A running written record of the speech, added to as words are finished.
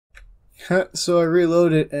So I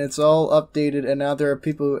reload it and it's all updated and now there are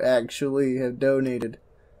people who actually have donated.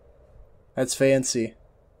 That's fancy.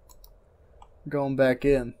 Going back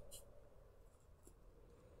in.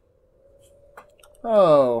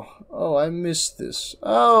 Oh, I missed this.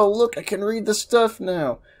 Oh, look, I can read the stuff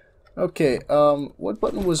now. Okay, what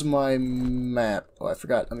button was my map? Oh, I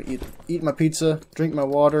forgot. I'm gonna eat my pizza, drink my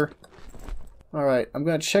water. Alright, I'm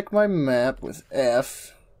gonna check my map with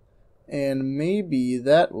F, and maybe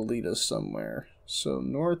that will lead us somewhere. So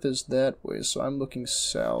north is that way, so I'm looking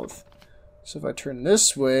south. So if I turn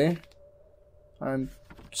this way, I'm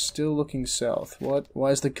still looking south. What?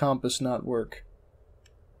 Why does the compass not work?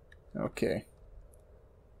 Okay.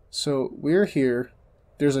 So we're here.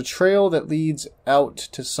 There's a trail that leads out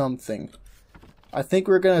to something. I think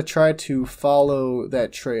we're going to try to follow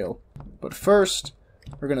that trail. But first,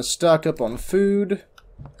 we're going to stock up on food.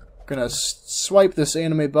 We're going to swipe this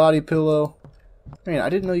anime body pillow. Man, I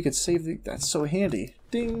didn't know you could save the... That's so handy.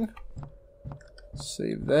 Ding.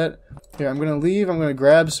 Save that. Here, I'm going to leave. I'm going to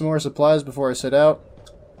grab some more supplies before I set out.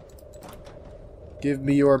 Give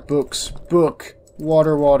me your books. Book.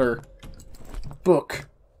 Water. Book.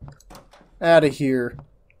 Out of here.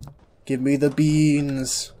 Give me the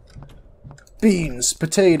beans. Beans.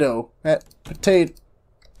 Potato. Potato.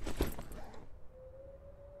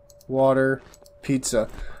 Water. Pizza.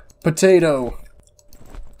 Potato.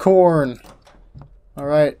 Corn.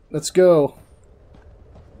 Alright, let's go.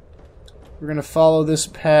 We're gonna follow this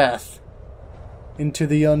path into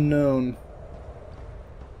the unknown.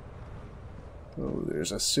 Oh,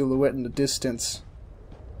 there's a silhouette in the distance.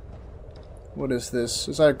 What is this?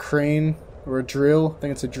 Is that a crane? Or a drill? I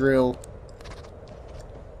think it's a drill.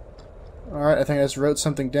 Alright, I think I just wrote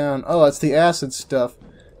something down. Oh, that's the acid stuff.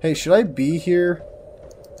 Hey, should I be here?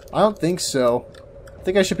 I don't think so. I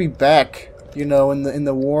think I should be back, you know, in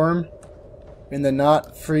the warm. In the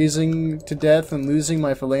not freezing to death and losing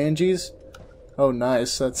my phalanges. Oh,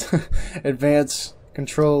 nice. That's advanced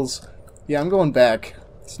controls. Yeah, I'm going back.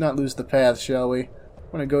 Let's not lose the path, shall we?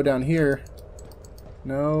 I'm gonna go down here.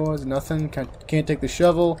 No, there's nothing. Can't take the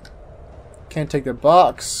shovel. Can't take the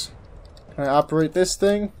box. Can I operate this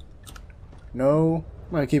thing? No.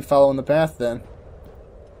 I'm gonna keep following the path then.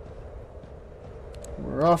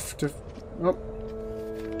 We're off to... Oh.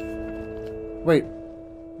 Wait.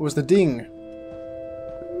 What was the ding?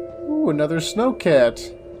 Ooh, another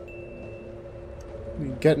snowcat. We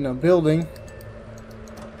get in a building.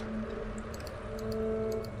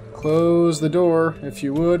 Close the door, if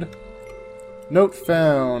you would. Note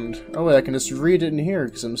found. Oh wait, I can just read it in here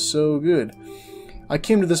because I'm so good. I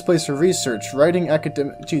came to this place for research, writing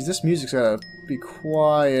academic... Jeez, this music's gotta be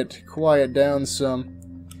quiet. Quiet down some.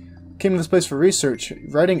 Came to this place for research,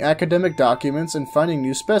 writing academic documents and finding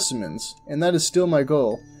new specimens. And that is still my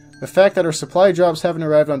goal. The fact that our supply drops haven't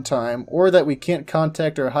arrived on time, or that we can't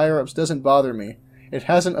contact our higher-ups doesn't bother me. It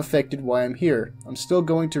hasn't affected why I'm here. I'm still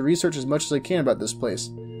going to research as much as I can about this place,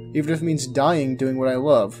 even if it means dying doing what I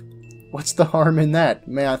love. What's the harm in that,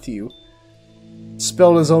 Matthew?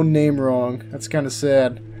 Spelled his own name wrong. That's kind of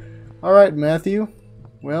sad. Alright, Matthew.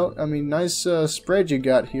 Well, I mean, nice spread you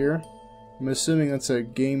got here. I'm assuming that's a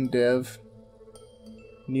game dev.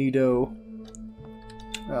 Neato.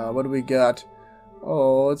 What do we got?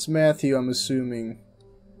 Oh, it's Matthew, I'm assuming.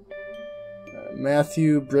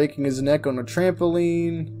 Matthew breaking his neck on a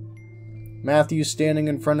trampoline. Matthew standing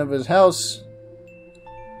in front of his house.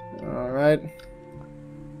 Alright.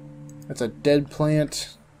 That's a dead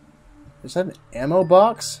plant. Is that an ammo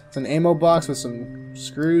box? It's an ammo box with some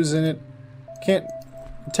screws in it. Can't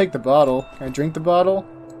take the bottle. Can I drink the bottle?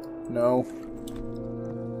 No.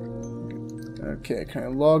 Okay, can I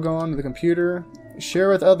log on to the computer? Share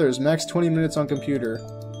with others. Max 20 minutes on computer.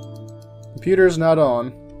 Computer's not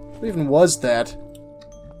on. What even was that?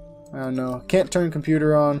 I don't know. Can't turn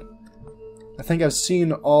computer on. I think I've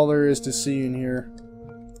seen all there is to see in here.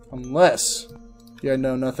 Unless... Yeah,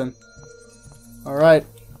 no, nothing. Alright.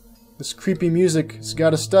 This creepy music has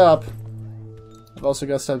got to stop. I've also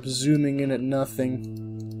got to stop zooming in at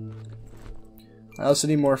nothing. I also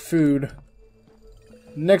need more food.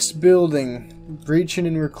 Next building. Breaching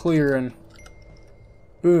and we're clearing.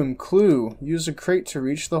 Boom. Clue. Use a crate to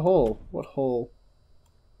reach the hole. What hole?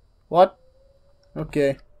 What?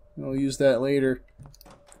 Okay. I'll use that later.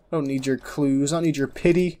 I don't need your clues. I don't need your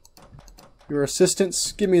pity. Your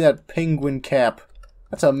assistance. Give me that penguin cap.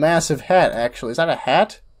 That's a massive hat, actually. Is that a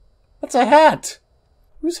hat? That's a hat!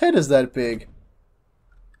 Whose head is that big?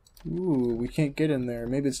 Ooh, we can't get in there.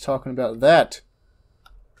 Maybe it's talking about that.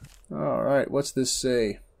 Alright, what's this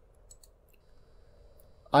say?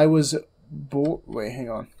 I was bored... Wait, hang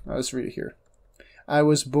on. I'll just read it here. I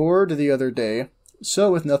was bored the other day.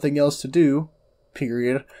 So, with nothing else to do,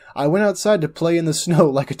 period, I went outside to play in the snow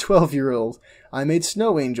like a 12-year-old. I made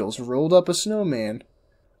snow angels, rolled up a snowman,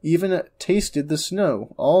 even tasted the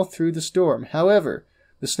snow, all through the storm. However,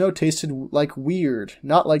 the snow tasted like weird,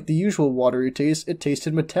 not like the usual watery taste. It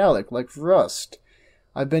tasted metallic, like rust.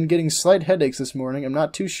 I've been getting slight headaches this morning. I'm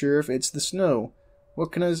not too sure if it's the snow.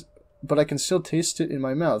 But I can still taste it in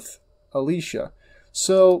my mouth. Alicia.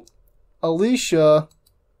 So, Alicia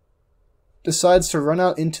decides to run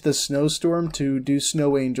out into the snowstorm to do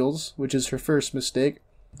snow angels, which is her first mistake.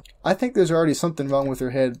 I think there's already something wrong with her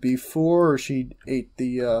head before she ate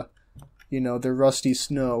the, the rusty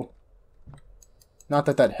snow. Not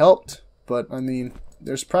that that helped, but, I mean,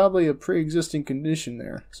 there's probably a pre-existing condition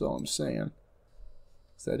there, that's all I'm saying.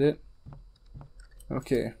 Is that it?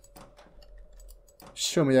 Okay.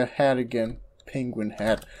 Show me that hat again. Penguin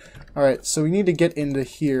hat. Alright, so we need to get into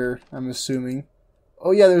here, I'm assuming.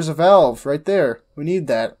 Oh yeah, there's a valve right there. We need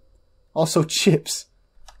that. Also chips.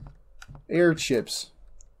 Air chips.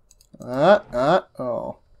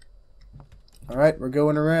 Oh. Alright, we're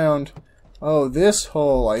going around. Oh, this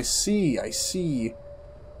hole. I see.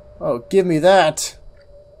 Oh, give me that.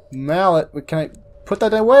 Mallet. Can I put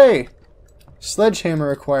that away? Sledgehammer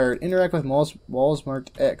acquired. Interact with walls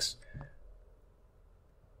marked X.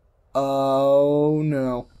 Oh,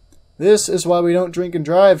 no. This is why we don't drink and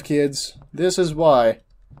drive, kids. This is why.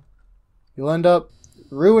 You'll end up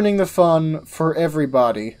ruining the fun for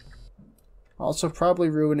everybody. Also probably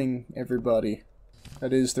ruining everybody.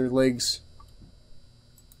 That is, their legs.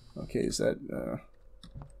 Okay, is that,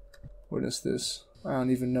 what is this? I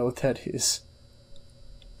don't even know what that is.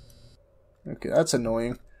 Okay, that's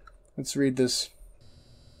annoying. Let's read this.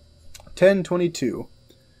 1022.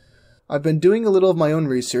 I've been doing a little of my own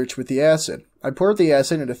research with the acid. I poured the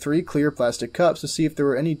acid into 3 clear plastic cups to see if there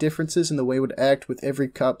were any differences in the way it would act with every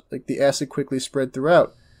cup, like the acid quickly spread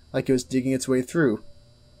throughout, like it was digging its way through.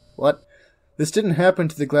 What? This didn't happen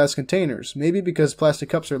to the glass containers, maybe because plastic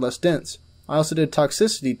cups are less dense. I also did a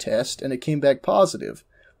toxicity test, and it came back positive.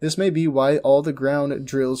 This may be why all the ground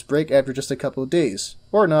drills break after just a couple of days.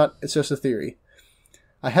 Or not, it's just a theory.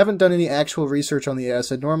 I haven't done any actual research on the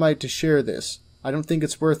acid, nor am I to share this. I don't think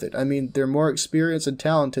it's worth it. I mean, they're more experienced and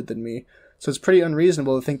talented than me, so it's pretty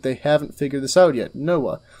unreasonable to think they haven't figured this out yet.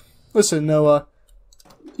 Noah. Listen, Noah.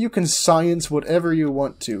 You can science whatever you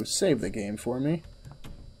want to. Save the game for me.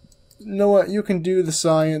 Noah, you can do the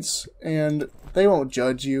science, and they won't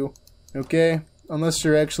judge you. Okay? Unless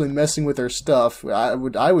you're actually messing with their stuff. I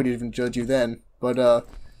would even judge you then. But,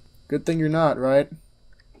 good thing you're not, right?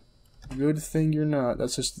 Good thing you're not.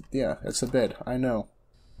 That's just, yeah, that's a bed. I know.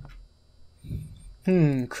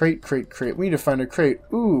 Crate. We need to find a crate.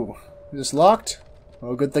 Ooh. Is this locked?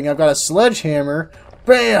 Oh, good thing I've got a sledgehammer.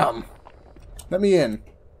 Bam! Let me in.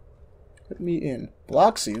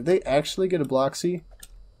 Bloxy. Did they actually get a Bloxy?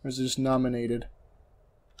 Or is it just nominated?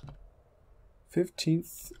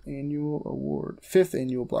 15th annual award. 5th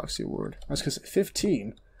annual Bloxy award. I was going to say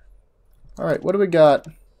 15. Alright, what do we got?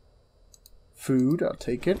 Food. I'll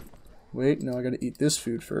take it. Wait, no, I gotta eat this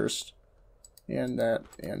food first. And that,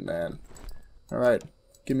 and that. Alright,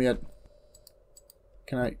 give me a...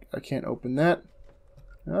 I can't open that.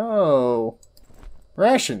 Oh!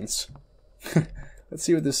 Rations! Let's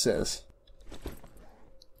see what this says.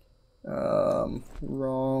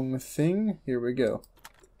 Wrong thing. Here we go.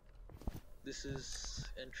 This is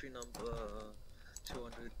entry number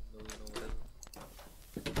 200 million or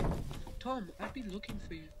whatever. Tom, I've been looking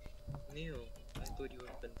for you. Neil, I thought you would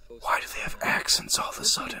have been forced. Why do they have accents all of a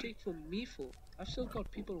sudden? What do you take from me for? I've still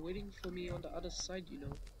got people waiting for me on the other side, you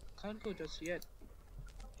know. Can't go just yet.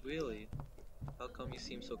 Really? How come you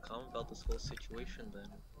seem so calm about this whole situation then?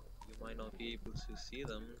 You might not be able to see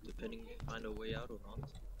them, depending if you find a way out or not.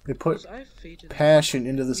 They put passion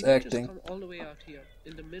into this acting. Just come all the way out here,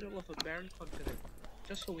 in the middle of a barren continent,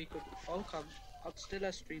 just so we could all come out still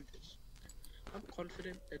as strangers. I'm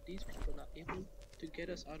confident that these people are able to get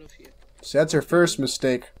us out of here. So that's her first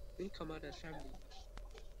mistake. We'll come out as family.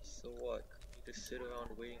 So what? You just sit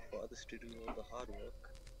around waiting for others to do all the hard work?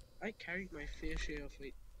 I carried my fair share of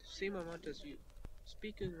it, same amount as you.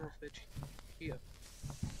 Speaking of which, here.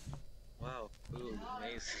 Wow, food,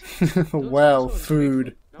 amazing. Wow,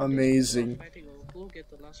 food, amazing. Who'll get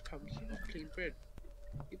the last crumbs of clean bread.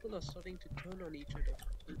 People are starting to turn on each other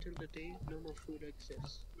until the day no more food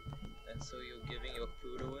exists. And so you're giving your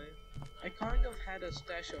food away? I kind of had a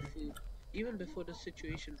stash of food, even before the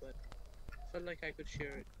situation, but felt like I could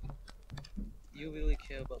share it. You really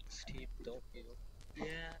care about this team, don't you?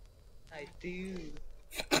 Yeah, I do.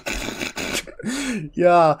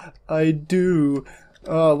 Yeah, I do.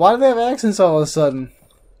 Why do they have accents all of a sudden?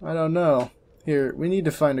 I don't know. Here, we need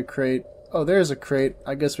to find a crate. Oh, there's a crate.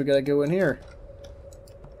 I guess we gotta go in here.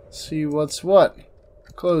 See what's what.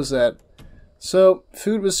 Close that. So,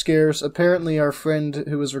 food was scarce. Apparently our friend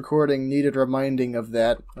who was recording needed reminding of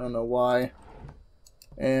that. I don't know why.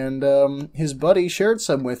 And, his buddy shared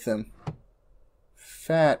some with him.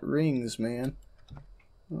 Fat rings, man.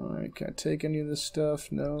 Alright, can I take any of this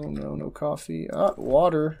stuff? No coffee. Ah,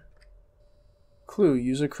 water. Clue,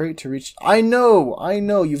 use a crate to reach... I know!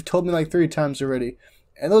 You've told me like 3 times already.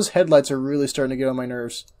 And those headlights are really starting to get on my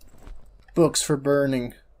nerves. Books for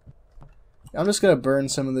burning. I'm just gonna burn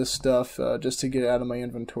some of this stuff just to get it out of my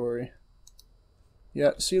inventory.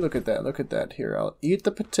 Yeah, see, look at that. Here, I'll eat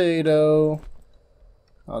the potato.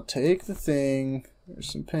 I'll take the thing.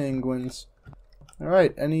 There's some penguins.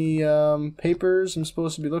 Alright, any papers I'm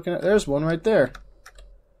supposed to be looking at? There's one right there.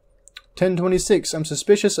 1026, I'm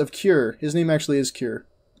suspicious of Cure. His name actually is Cure.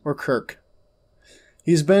 Or Kirk.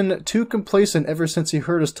 He's been too complacent ever since he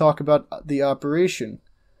heard us talk about the operation.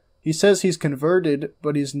 He says he's converted,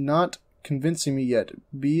 but he's not convincing me yet.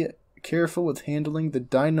 Be careful with handing the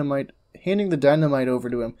dynamite over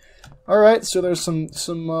to him. Alright, so there's some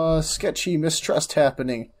sketchy mistrust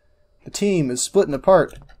happening. The team is splitting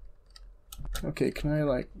apart. Okay, can I,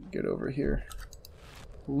 like, get over here?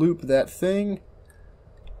 Loop that thing.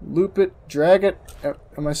 Loop it. Drag it.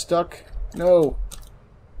 Am I stuck? No.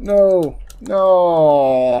 No.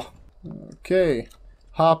 Okay.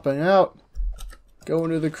 Hopping out.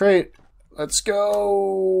 Going to the crate. Let's go!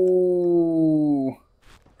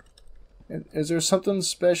 Is there something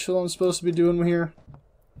special I'm supposed to be doing here?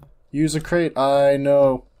 Use a crate. I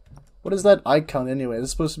know. What is that icon anyway? Is it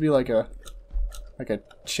supposed to be like a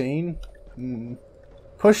chain?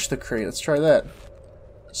 Push the crate. Let's try that.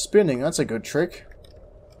 Spinning. That's a good trick.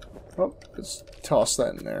 Oh, let's toss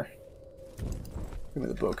that in there. Give me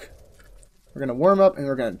the book. We're gonna warm up and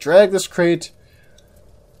we're gonna drag this crate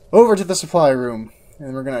over to the supply room.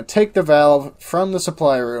 And we're gonna take the valve from the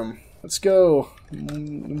supply room. Let's go.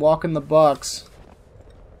 Walk in the box.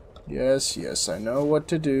 Yes, I know what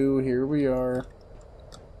to do. Here we are.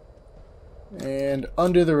 And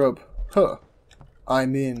under the rope. Huh.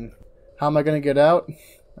 I'm in. How am I gonna get out?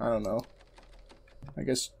 I don't know. I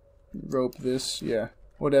guess rope this. Yeah,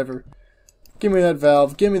 whatever. Give me that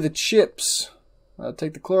valve. Give me the chips. I'll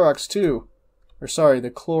take the Clorox too. Or sorry, the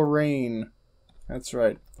chlorine. That's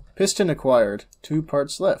right. Piston acquired. 2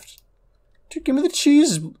 parts left. Dude, give me the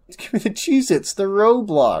cheese. Give me the Cheez-Its. The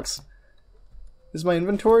Roblox. Is my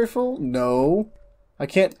inventory full? No. I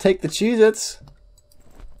can't take the Cheez-Its.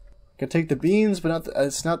 I can take the beans, but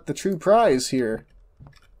it's not the true prize here.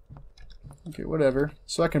 Okay, whatever.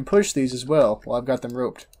 So I can push these as well while I've got them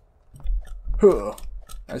roped. Huh.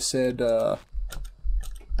 I said, huh.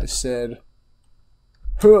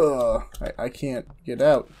 I can't get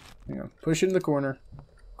out. Hang on. Push it in the corner.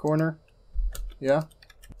 Corner. Yeah?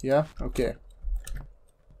 Yeah? Okay.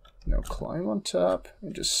 Now climb on top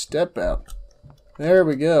and just step out. There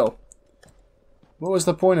we go. What was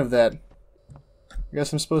the point of that? I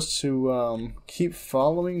guess I'm supposed to keep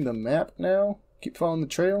following the map now? Keep following the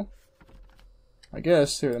trail? I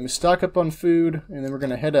guess. Here, let me stock up on food, and then we're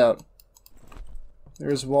gonna head out.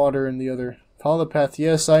 There's water in the other. Follow the path.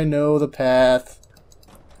 Yes, I know the path.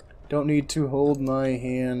 Don't need to hold my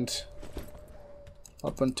hand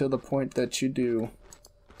up until the point that you do.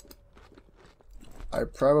 I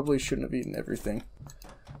probably shouldn't have eaten everything.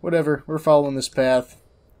 Whatever, we're following this path.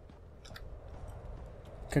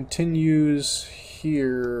 Continues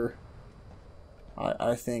here.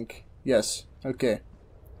 I think. Yes. Okay.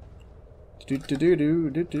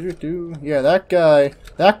 Yeah, that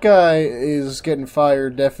guy is getting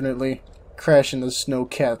fired, definitely. Crashing the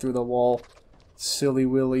snowcat through the wall. Silly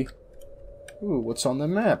Willy. Ooh, what's on the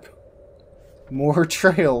map? More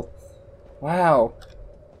trail. Wow.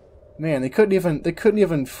 Man, they couldn't even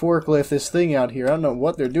forklift this thing out here. I don't know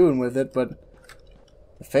what they're doing with it, but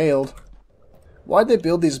it failed. Why'd they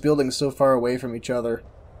build these buildings so far away from each other?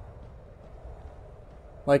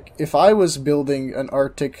 Like, if I was building an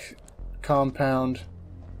Arctic compound,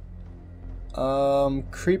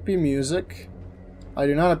 creepy music. I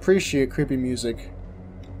do not appreciate creepy music.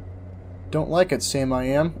 Don't like it, Sam I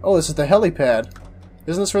am. Oh, this is the helipad.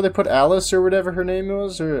 Isn't this where they put Alice or whatever her name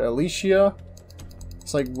was? Or Alicia?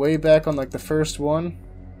 It's like way back on like the first one.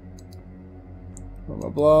 Blah blah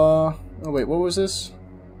blah. Oh wait, what was this?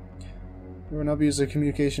 We will not be using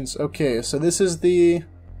communications. Okay, so this is the,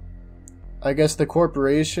 I guess, the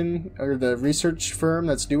corporation or the research firm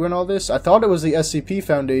that's doing all this. I thought it was the SCP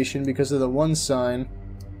Foundation because of the one sign.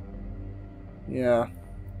 Yeah.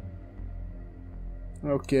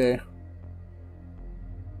 Okay.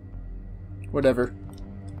 Whatever.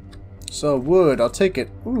 So, wood, I'll take it.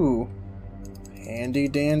 Ooh. Handy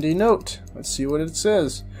dandy note. Let's see what it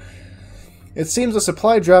says. It seems the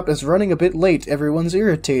supply drop is running a bit late. Everyone's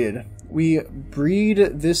irritated. We breed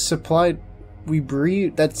this supply...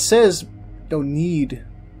 That says... No, need.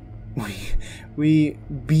 We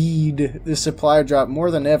bead this supply drop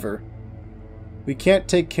more than ever. We can't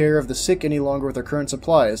take care of the sick any longer with our current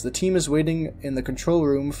supplies. The team is waiting in the control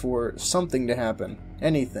room for something to happen.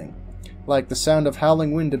 Anything. Like the sound of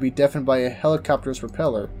howling wind to be deafened by a helicopter's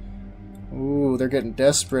propeller. Ooh, they're getting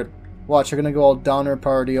desperate. Watch, they're gonna go all Donner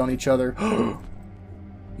Party on each other.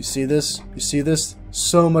 You see this? You see this?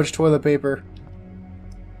 So much toilet paper.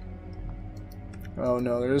 Oh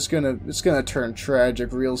no, it's gonna turn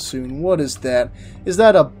tragic real soon. What is that? Is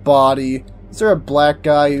that a body? Is there a black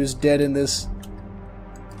guy who's dead in this?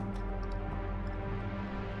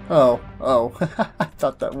 Oh. I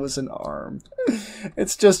thought that was an arm.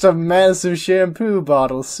 It's just a massive shampoo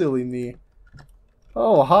bottle, silly me.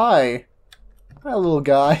 Oh, hi. Hi, little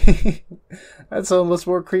guy. That's almost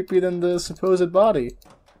more creepy than the supposed body.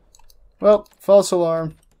 Well, false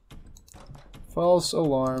alarm. False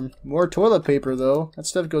alarm. More toilet paper, though. That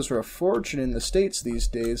stuff goes for a fortune in the States these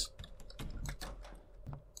days.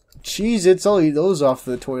 Cheez-Its, I'll eat those off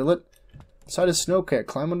the toilet. Inside a snowcat.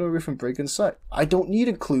 Climb on a roof and break inside. I don't need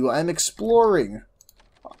a clue. I'm exploring.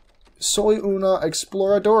 Soy una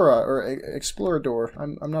exploradora. Or explorador.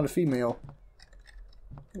 I'm not a female.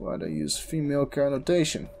 Why'd I use female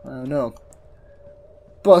connotation? I don't know.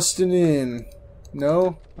 Busting in.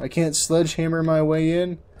 No? I can't sledgehammer my way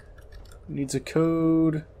in? Needs a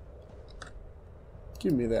code.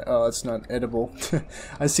 Give me that. Oh, that's not edible.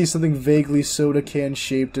 I see something vaguely soda can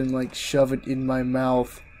shaped and like shove it in my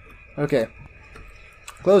mouth. Okay.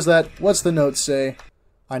 Close that. What's the note say?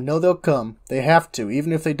 I know they'll come. They have to.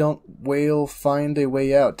 Even if they don't, they'll find a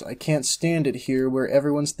way out. I can't stand it here where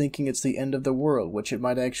everyone's thinking it's the end of the world, which it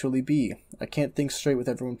might actually be. I can't think straight with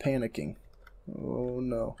everyone panicking. Oh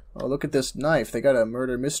no. Oh, look at this knife. They got a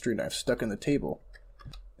murder mystery knife stuck in the table.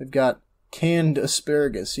 They've got canned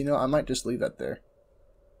asparagus. You know, I might just leave that there.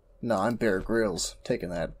 No, I'm Bear Grylls.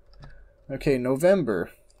 Taking that. Okay,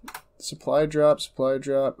 November. Supply drop, supply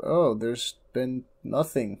drop. Oh, there's been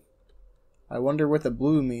nothing. I wonder what the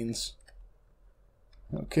blue means.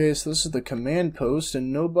 Okay, so this is the command post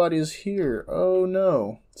and nobody's here. Oh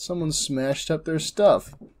no. Someone smashed up their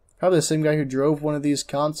stuff. Probably the same guy who drove one of these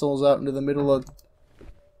consoles out into the middle of,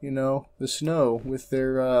 you know, the snow with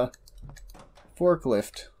their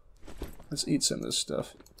forklift. Let's eat some of this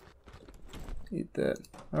stuff. Eat that.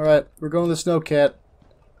 Alright, we're going to the snowcat.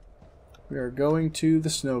 We are going to the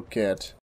snowcat.